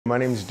My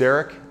name is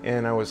Derek,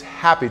 and I was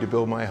happy to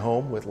build my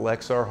home with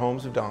Lexar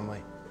Homes of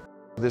Donnelly.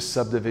 This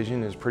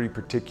subdivision is pretty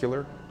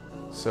particular,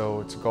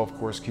 so it's a golf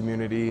course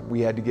community.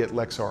 We had to get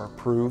Lexar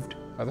approved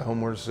by the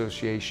Homeowners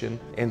Association,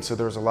 and so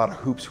there was a lot of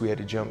hoops we had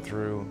to jump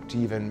through to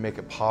even make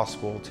it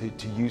possible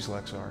to use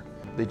Lexar.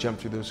 They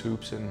jumped through those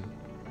hoops and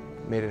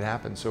made it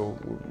happen, so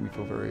we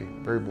feel very,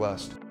 very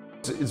blessed.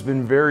 It's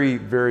been very,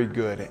 very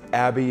good.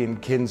 Abby and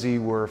Kinsey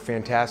were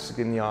fantastic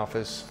in the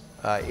office.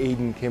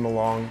 Aiden came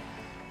along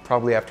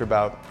probably after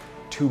about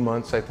 2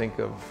 months, I think,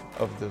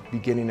 of the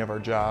beginning of our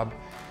job,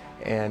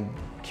 and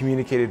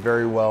communicated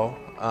very well.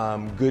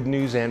 Good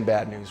news and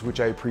bad news, which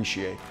I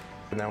appreciate.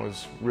 And that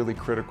was really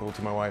critical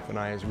to my wife and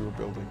I as we were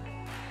building.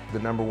 The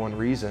number one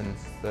reason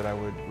that I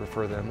would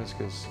refer them is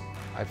because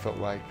I felt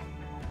like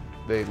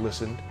they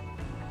listened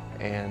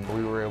and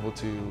we were able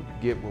to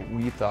get what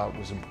we thought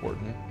was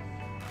important.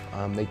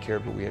 They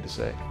cared what we had to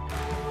say.